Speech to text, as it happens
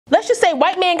say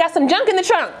white man got some junk in the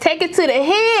trunk. Take it to the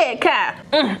head, Kai.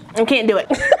 I can't do it.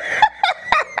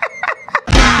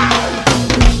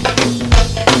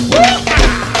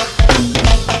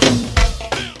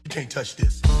 You can't touch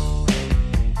this.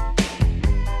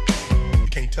 You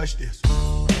can't touch this.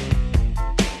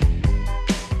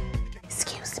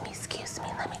 Excuse me.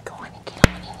 Let me go in and get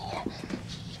on in here.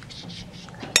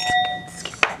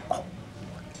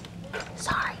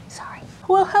 Sorry.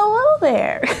 Well, hello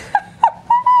there.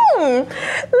 Let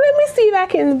me see if I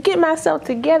can get myself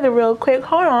together real quick.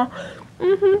 Hold on.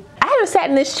 I haven't sat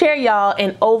in this chair, y'all,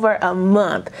 in over a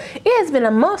month. It has been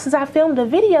a month since I filmed a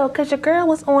video because your girl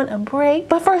was on a break.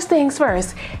 But first things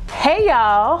first, hey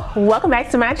y'all, welcome back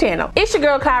to my channel. It's your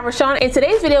girl Kie Rashon, and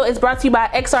today's video is brought to you by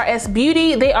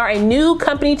XrsBeauty. They are a new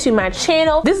company to my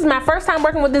channel. This is my first time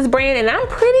working with this brand, and I'm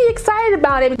pretty excited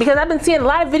about it because I've been seeing a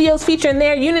lot of videos featuring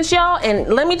their units, y'all, and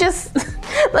let me just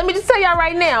tell y'all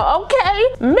right now, okay?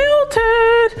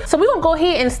 Melted. So we're gonna go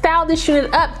ahead and style this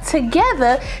unit up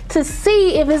together to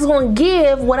see if it's gonna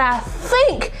give what I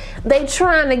think they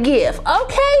trying to give,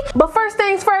 okay? But first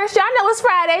things first, y'all know it's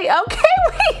Friday,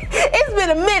 okay? It's been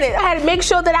a minute. I had to make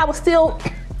sure that I was still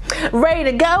ready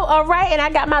to go, all right? And I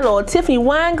got my little Tiffany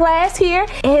wine glass here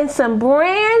and some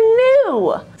brand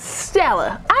new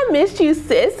Stella. I missed you,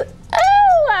 sis.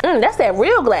 Oh, that's that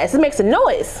real glass. It makes a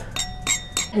noise.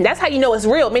 That's how you know it's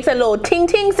real. It makes that little ting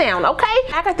ting sound, okay?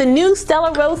 I got the new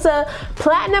Stella Rosa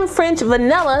Platinum French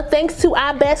Vanilla thanks to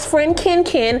our best friend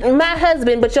Ken, my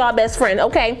husband, but y'all best friend,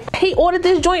 okay? He ordered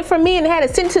this joint from me and had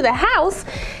it sent to the house,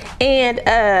 and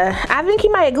I think he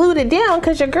might have glued it down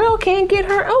because your girl can't get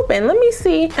her open. Let me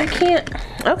see. I can't.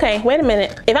 Okay, wait a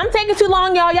minute. If I'm taking too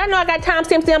long, y'all know I got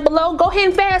timestamps down below. Go ahead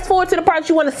and fast forward to the parts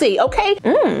you want to see, okay?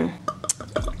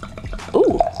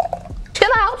 Ooh. Chill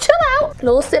out.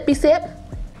 Little sippy sip.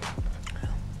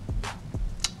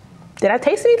 Did I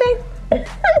taste anything?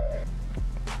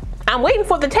 I'm waiting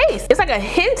for the taste. It's like a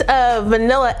hint of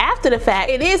vanilla after the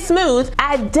fact. It is smooth.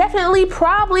 I definitely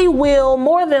probably will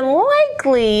more than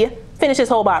likely finish this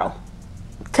whole bottle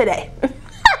today.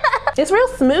 It's real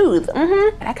smooth.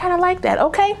 I kind of like that,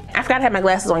 okay? I forgot to have my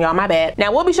glasses on, y'all, my bad.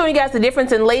 Now, we'll be showing you guys the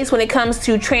difference in lace when it comes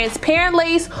to transparent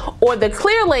lace or the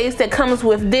clear lace that comes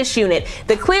with this unit.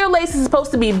 The clear lace is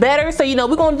supposed to be better, so, you know,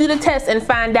 we're gonna do the test and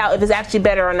find out if it's actually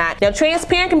better or not. Now,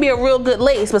 transparent can be a real good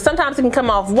lace, but sometimes it can come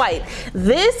off white.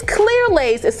 This clear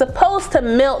lace is supposed to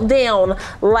melt down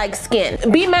like skin.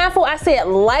 Be mindful, I said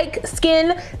like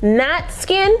skin, not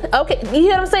skin, okay? You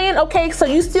hear what I'm saying? Okay, so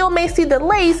you still may see the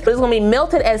lace, but it's gonna be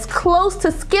melted as close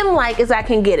to skin-like as I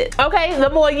can get it. Okay, the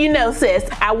more you know, sis.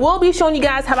 I will be showing you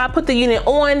guys how I put the unit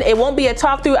on. It won't be a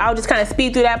talk through. I'll just kind of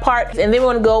speed through that part, and then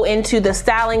we're gonna go into the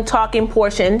styling, talking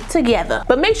portion together.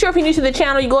 But make sure if you're new to the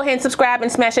channel, you go ahead and subscribe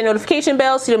and smash that notification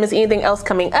bell so you don't miss anything else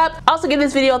coming up. Also, give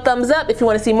this video a thumbs up if you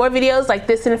want to see more videos like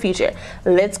this in the future.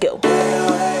 Let's go.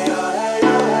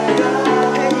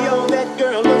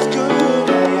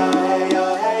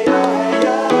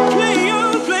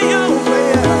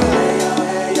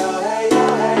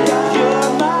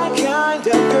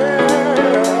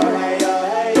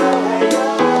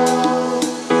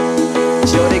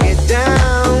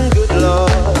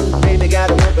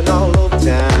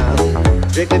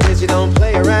 You don't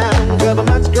play around, cover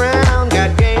much ground,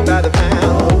 got game by the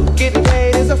pound. Getting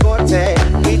paid is a forte,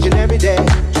 each and every day,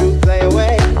 true play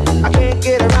away. I can't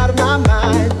get her out of my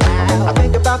mind, I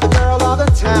think about the girl all the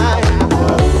time.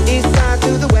 East side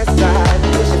to the west side,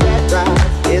 pushing that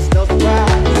drive, it's no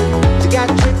surprise. She got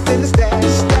tricks in the stash,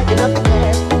 stacking up the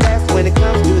cash, fast when it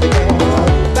comes to the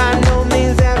cash. By no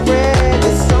means average,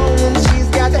 it's someone she's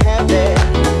got to have that.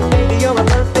 Baby, you're a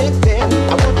perfect 10,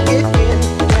 I want to get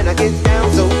in, can I get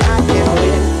down so high?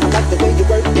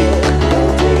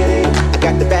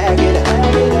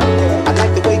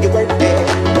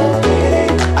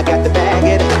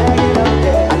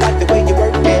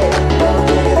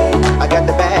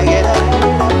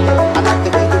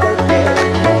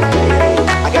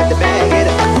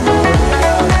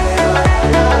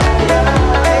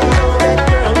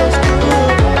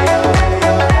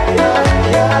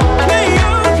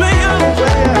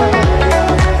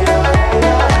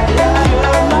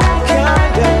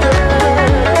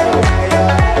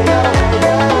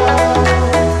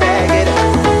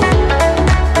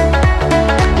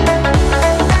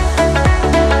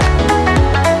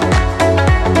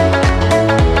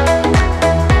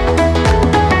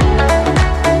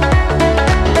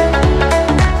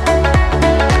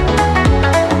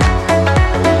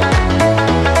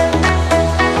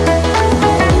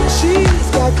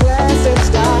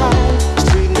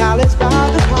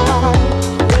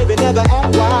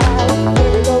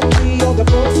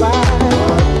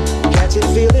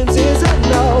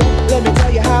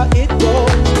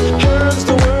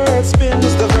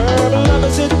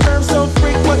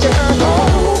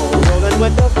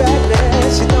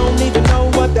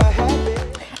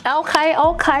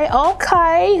 Okay,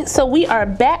 okay. So we are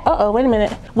back. Uh-oh, wait a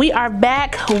minute. We are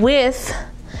back with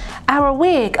our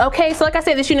wig. Okay, so like I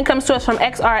said, this unit comes to us from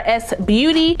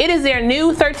XrsBeauty. It is their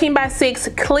new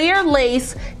 13x6 clear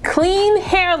lace clean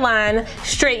hairline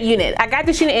straight unit. I got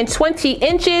this unit in 20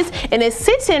 inches and it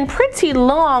sits in pretty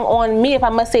long on me, if I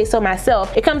must say so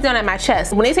myself. It comes down at my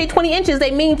chest. When they say 20 inches,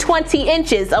 they mean 20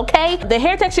 inches, okay? The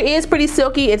hair texture is pretty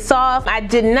silky, it's soft. I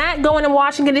did not go in and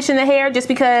wash and condition the hair just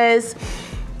because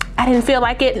I didn't feel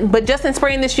like it, but just in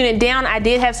spraying this unit down, I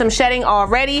did have some shedding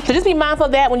already. So just be mindful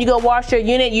of that when you go wash your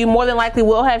unit. You more than likely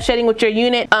will have shedding with your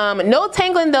unit. No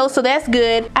tangling though, so that's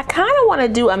good. I kind of want to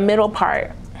do a middle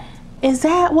part. Is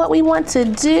that what we want to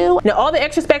do? Now, all the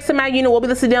extra specs in my unit will be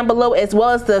listed down below, as well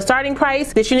as the starting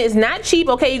price. This unit is not cheap,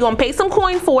 okay? You're gonna pay some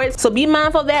coin for it, so be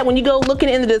mindful of that when you go looking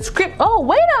in the description. Oh,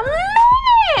 wait a minute!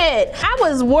 I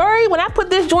was worried when I put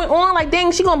this joint on, like,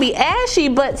 dang, she gonna be ashy,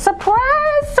 but surprise,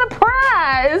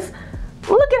 surprise,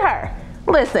 look at her.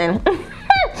 Listen,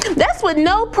 that's with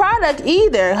no product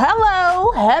either.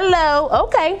 Hello, hello,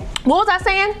 okay. What was I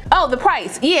saying? Oh, the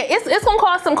price. Yeah, it's gonna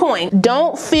cost some coin.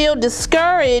 Don't feel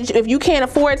discouraged if you can't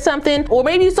afford something, or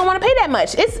maybe you just don't wanna pay that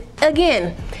much. It's,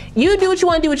 again, you do what you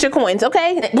want to do with your coins,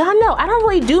 okay? Y'all know I don't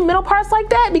really do middle parts like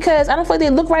that because I don't feel like they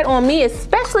look right on me,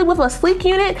 especially with a sleek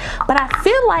unit, but I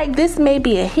feel like this may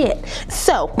be a hit.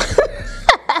 So,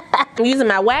 I'm using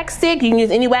my wax stick. You can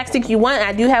use any wax stick you want.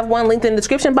 I do have one linked in the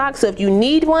description box, so if you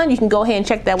need one, you can go ahead and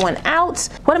check that one out.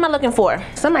 What am I looking for?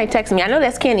 Somebody text me. I know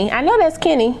that's Kenny. I know that's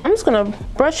Kenny. I'm just gonna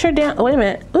brush her down. Oh, wait a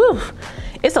minute. Ooh.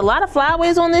 It's a lot of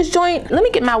flyaways on this joint. Let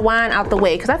me get my wine out the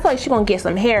way because I feel like she's gonna get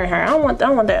some hair in her. I don't want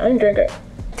that. Undrink her.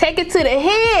 Take it to the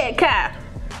head, Kai.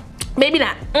 Maybe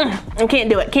not. I can't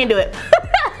do it. Can't do it.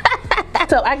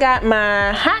 So I got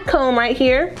my hot comb right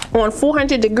here on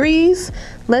 400 degrees.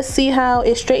 Let's see how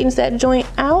it straightens that joint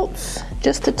out.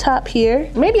 Just the top here.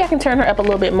 Maybe I can turn her up a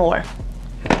little bit more.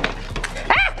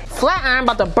 Ah! Flat iron,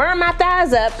 about to burn my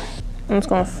thighs up. I'm just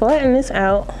gonna flatten this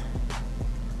out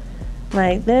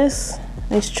like this.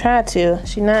 At least try to.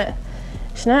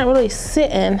 She's not really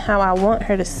sitting how I want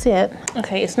her to sit.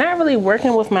 Okay, it's not really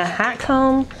working with my hot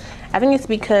comb. I think it's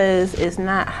because it's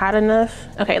not hot enough.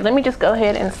 Okay, let me just go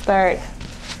ahead and start,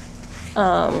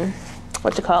 flat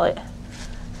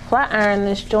iron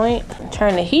this joint.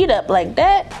 Turn the heat up like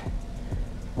that.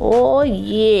 Oh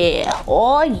yeah,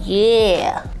 oh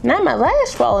yeah. Not my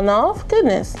lash falling off,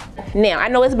 goodness. Now, I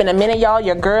know it's been a minute, y'all.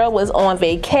 Your girl was on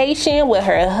vacation with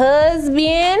her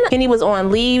husband. Kenny was on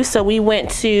leave, so we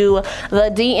went to the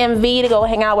DMV to go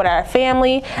hang out with our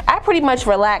family. I pretty much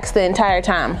relaxed the entire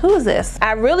time. Who is this?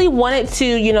 I really wanted to,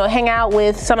 you know, hang out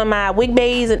with some of my Wig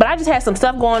Baes, but I just had some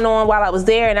stuff going on while I was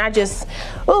there, and I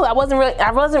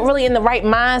wasn't really in the right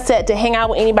mindset to hang out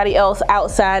with anybody else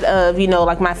outside of, you know,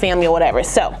 like my family or whatever.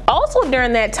 So, also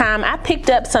during that time, I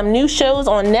picked up some new shows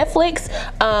on Netflix.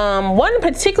 One in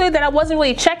particular that I wasn't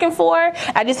really checking for.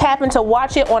 I just happened to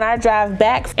watch it on our drive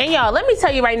back. And y'all, let me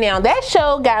tell you right now, that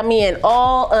show got me in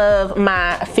all of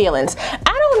my feelings.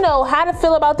 I don't know how to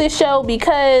feel about this show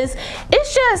because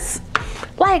it's just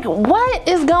like, what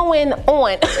is going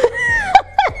on?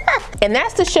 And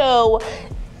that's the show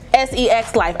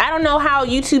SEX Life. I don't know how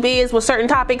YouTube is with certain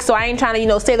topics, so I ain't trying to, you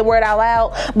know, say the word out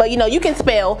loud, but you know, you can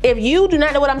spell. If you do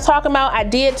not know what I'm talking about, I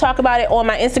did talk about it on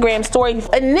my Instagram story.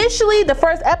 Initially, the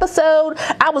first episode,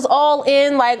 I was all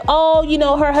in, like, oh, you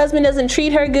know, her husband doesn't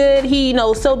treat her good. He, you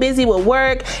know, so busy with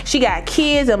work. She got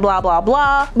kids and blah, blah,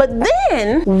 blah. But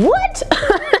then, what?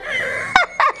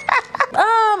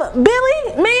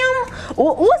 Billy, ma'am,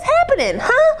 what's happening,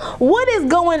 huh? What is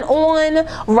going on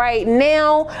right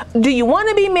now? Do you want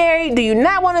to be married? Do you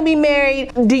not want to be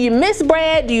married? Do you miss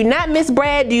Brad? Do you not miss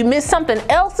Brad? Do you miss something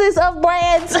else's of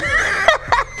Brad's?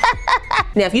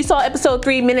 Now, if you saw episode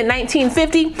 3, minute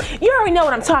 1950, you already know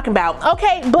what I'm talking about,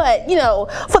 okay? But, you know,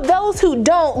 for those who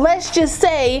don't, let's just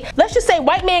say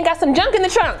white man got some junk in the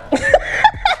trunk.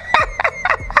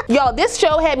 Y'all, this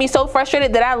show had me so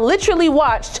frustrated that I literally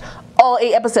watched all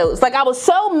 8 episodes. Like, I was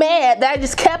so mad that I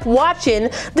just kept watching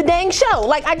the dang show.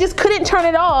 Like, I just couldn't turn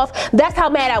it off. That's how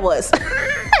mad I was.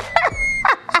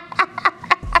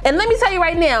 And let me tell you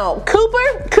right now, Coop,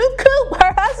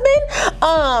 her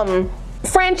husband,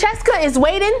 Francesca is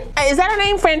waiting. Is that her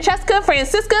name? Francisca,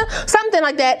 something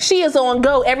like that. She is on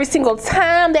go every single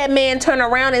time that man turn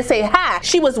around and say hi.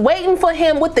 She was waiting for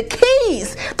him with the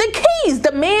keys. The keys.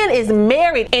 The man is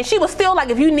married, and she was still like,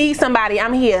 if you need somebody,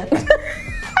 I'm here.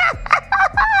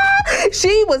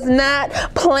 She was not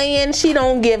playing. She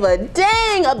don't give a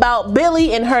dang about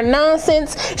Billy and her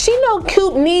nonsense. She know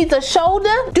Coop needs a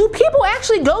shoulder. Do people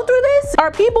actually go through this?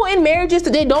 Are people in marriages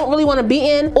that they don't really want to be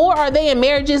in? Or are they in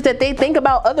marriages that they think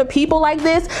about other people like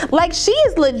this? Like, she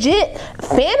is legit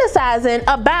fantasizing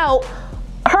about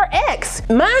her ex.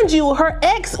 Mind you, her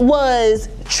ex was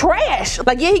trash.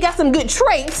 Like, yeah, he got some good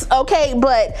traits, okay,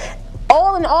 but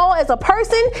all in all, as a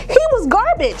person, he was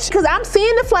garbage. Because I'm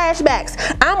seeing the flashbacks.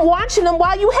 I'm watching them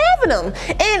while you having them.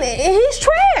 And he's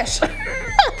trash.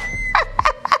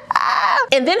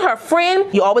 And then her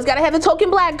friend, you always gotta have the token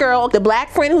black girl, the black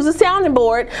friend who's a sounding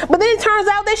board. But then it turns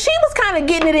out that she was kind of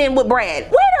getting it in with Brad.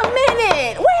 Wait a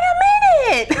minute, wait a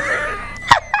minute.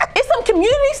 Is some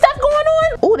community stuff going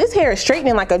on? Oh, this hair is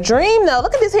straightening like a dream though.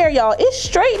 Look at this hair, y'all. It's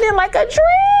straightening like a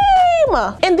dream.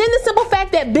 And then the simple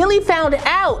fact that Billy found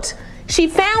out. She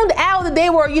found out that they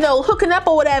were, you know, hooking up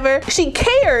or whatever. She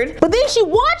cared, but then she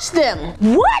watched them.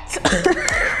 What?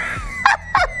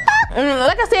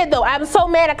 Like I said though, I'm so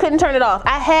mad I couldn't turn it off.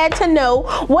 I had to know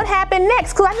what happened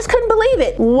next because I just couldn't believe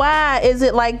it. Why is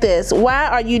it like this? Why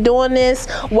are you doing this?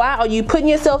 Why are you putting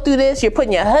yourself through this? You're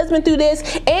putting your husband through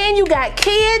this, and you got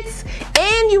kids,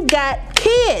 and you got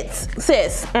kids,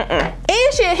 sis. And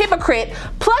she's a hypocrite.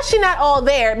 Plus, she's not all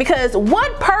there because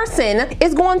what person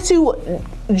is going to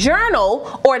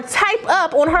journal or type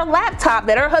up on her laptop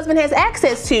that her husband has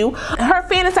access to her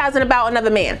fantasizing about another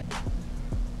man?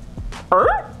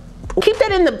 Keep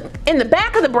that in the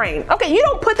back of the brain. Okay, you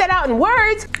don't put that out in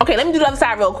words. Okay, let me do the other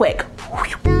side real quick.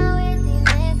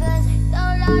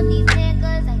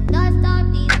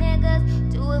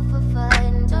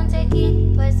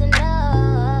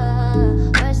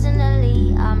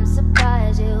 Personally, I'm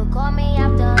surprised you call me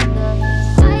after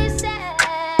I said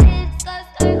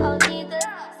skirt all niggas,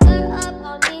 skirt up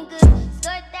all niggas,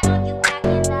 skirt down, you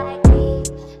acting like we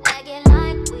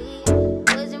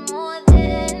was it more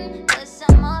than just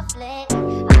some more flick.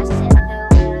 I said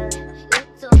farewell, you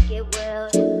took it well,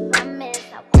 promise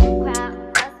I won't cry,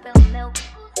 I spill milk.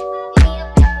 Give me a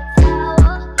paper towel,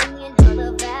 give me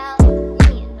another vow, give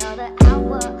me another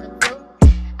hour or 2,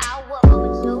 hour or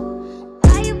 2.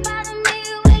 Why you bother me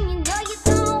when you know you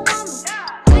don't want me?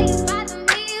 Why you bother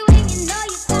me when you know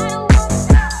you don't want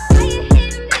me? Why you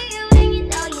hit me when you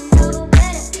know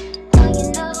better? Know you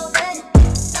know better,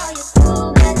 know you cool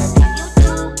better than you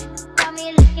do. Got me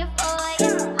looking for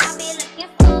you, I be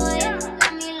looking for you,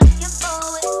 got me looking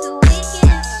forward to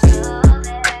weekend. Sure,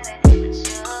 baby,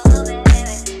 sure, baby,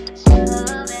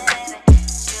 sure, baby,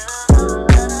 sure.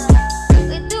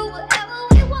 We do whatever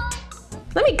we want.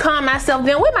 Let me calm myself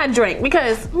down with my drink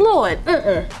because, Lord,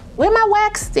 where my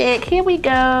wax stick? Here we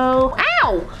go.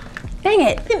 Ow! Dang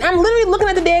it. I'm literally looking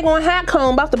at the daggone hot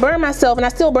comb, about to burn myself, and I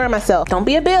still burn myself. Don't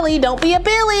be a Billy, don't be a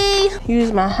Billy.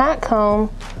 Use my hot comb,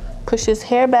 push his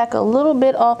hair back a little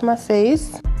bit off my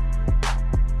face.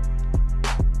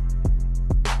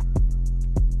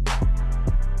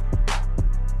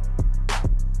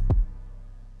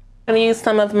 I'm gonna use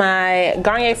some of my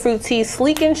Garnier Fructis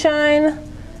Sleek and Shine.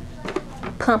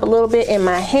 Pump a little bit in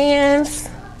my hands.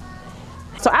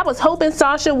 So I was hoping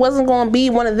Sasha wasn't gonna be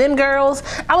one of them girls.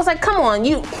 I was like, come on,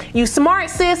 you smart,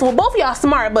 sis. Well, both of y'all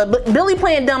smart, but Billy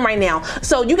playing dumb right now.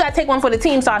 So you gotta take one for the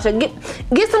team, Sasha.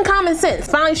 Get some common sense.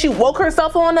 Finally, she woke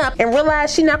herself on up and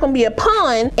realized she's not gonna be a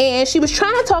pawn, and she was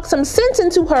trying to talk some sense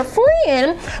into her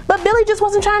friend, but Billy just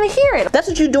wasn't trying to hear it. That's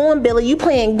what you doing, Billy. You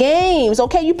playing games,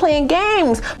 okay? You playing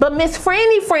games. But Miss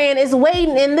Franny Fran is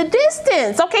waiting in the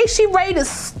distance, okay? She ready to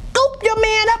scoop your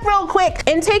man up real quick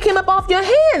and take him up off your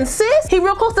hands, sis. He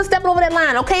real close to stepping over that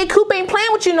line, okay? Coop ain't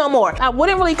playing with you no more. I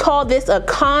wouldn't really call this a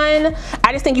con.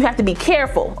 I just think you have to be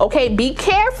careful, okay? Be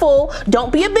careful.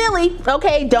 Don't be a Billy,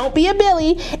 okay? Don't be a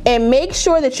Billy, and make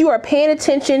sure that you are paying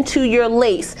attention to your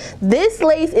lace. This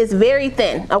lace is very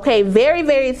thin, okay? Very,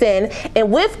 very thin,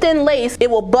 and with thin lace, it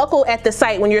will buckle at the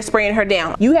site when you're spraying her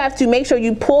down. You have to make sure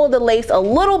you pull the lace a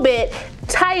little bit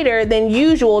tighter than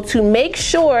usual to make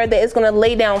sure that it's gonna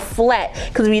lay down flat,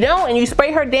 because if you don't and you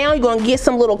spray her down, you're gonna get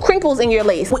some little crinkles in your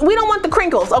lace. We don't want the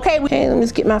crinkles, okay? Okay, let me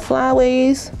just get my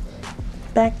flyaways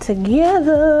back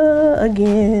together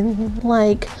again,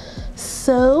 like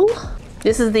so.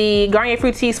 This is the Garnier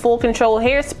Fructis Full Control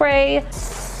Hairspray.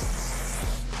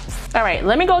 All right,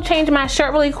 let me go change my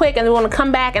shirt really quick, and then we're gonna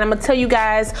come back and I'm gonna tell you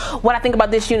guys what I think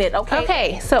about this unit, okay?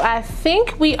 Okay, so I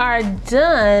think we are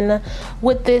done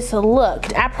with this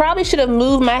look. I probably should have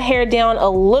moved my hair down a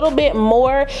little bit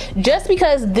more just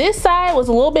because this side was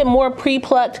a little bit more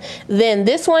pre-plucked than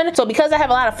this one. So because I have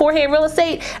a lot of forehead real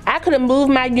estate, I could have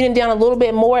moved my unit down a little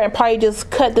bit more and probably just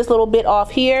cut this little bit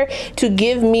off here to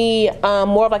give me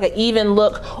more of like an even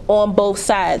look on both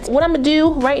sides. What I'm gonna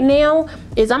do right now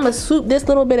is I'm gonna swoop this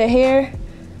little bit of hair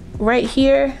right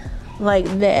here like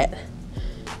that.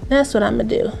 That's what I'm gonna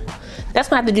do. That's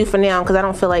what I have to do for now because I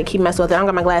don't feel like keep messing with it. I don't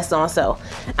got my glasses on, so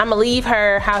I'm gonna leave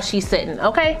her how she's sitting,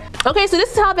 okay? Okay, so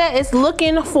this is how that is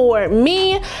looking for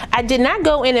me. I did not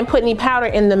go in and put any powder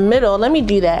in the middle. Let me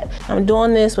do that. I'm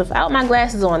doing this without my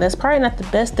glasses on. That's probably not the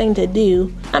best thing to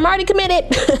do. I'm already committed.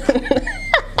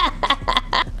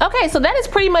 Okay, so that is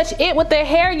pretty much it with the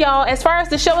hair, y'all. As far as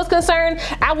the show is concerned,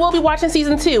 I will be watching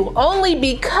season 2 only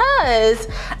because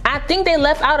I think they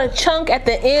left out a chunk at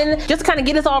the end just to kind of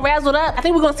get us all razzled up. I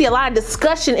think we're gonna see a lot of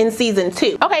discussion in season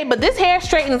 2. Okay, but this hair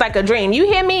straightens like a dream. You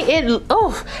hear me?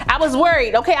 I was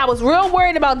worried. Okay, I was real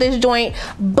worried about this joint,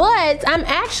 but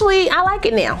I like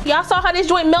it now. Y'all saw how this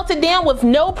joint melted down with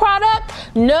no product,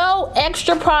 no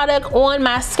extra product on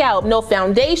my scalp, no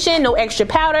foundation, no extra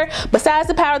powder besides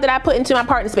the powder that I put into my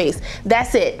partner space.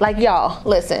 That's it. Like, y'all,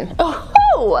 listen.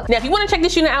 Now, if you want to check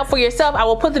this unit out for yourself, I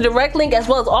will put the direct link as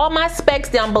well as all my specs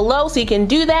down below so you can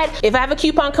do that. If I have a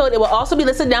coupon code, it will also be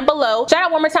listed down below. Shout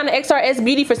out one more time to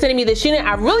XrsBeauty for sending me this unit.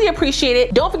 I really appreciate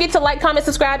it. Don't forget to like, comment,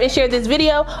 subscribe, and share this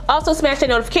video. Also, smash that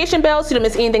notification bell so you don't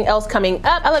miss anything else coming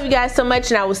up. I love you guys so much,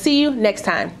 and I will see you next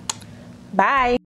time. Bye.